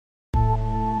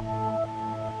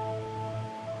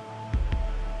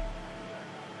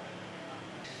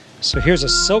So here's a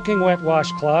soaking wet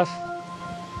washcloth.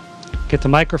 Get the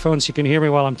microphone so you can hear me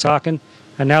while I'm talking.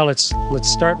 And now let's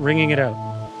start wringing it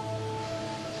out.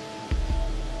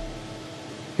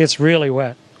 It's really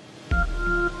wet.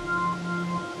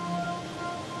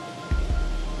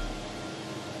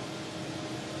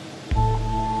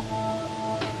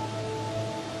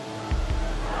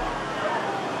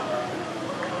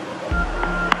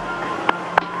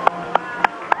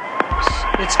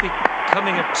 It's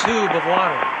becoming a tube of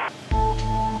water.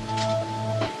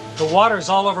 The water's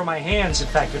all over my hands. In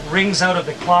fact, it wrings out of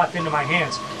the cloth into my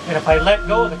hands. And if I let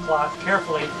go of the cloth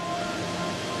carefully,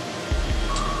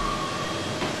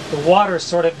 the water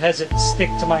sort of has it stick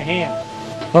to my hand.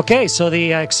 Okay, so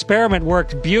the experiment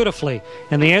worked beautifully.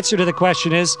 And the answer to the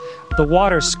question is the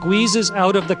water squeezes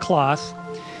out of the cloth,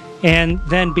 and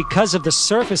then because of the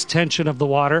surface tension of the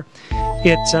water,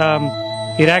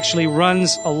 it actually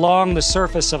runs along the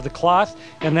surface of the cloth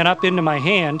and then up into my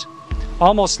hand,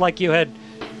 almost like you had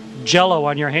Jello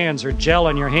on your hands or gel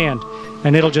on your hand,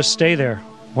 and it'll just stay there.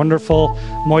 Wonderful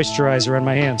moisturizer on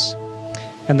my hands.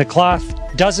 And the cloth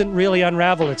doesn't really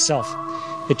unravel itself.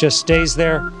 It just stays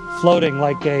there floating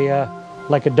like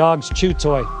a dog's chew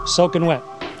toy, soaking wet.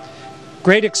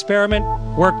 Great experiment,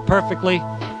 worked perfectly.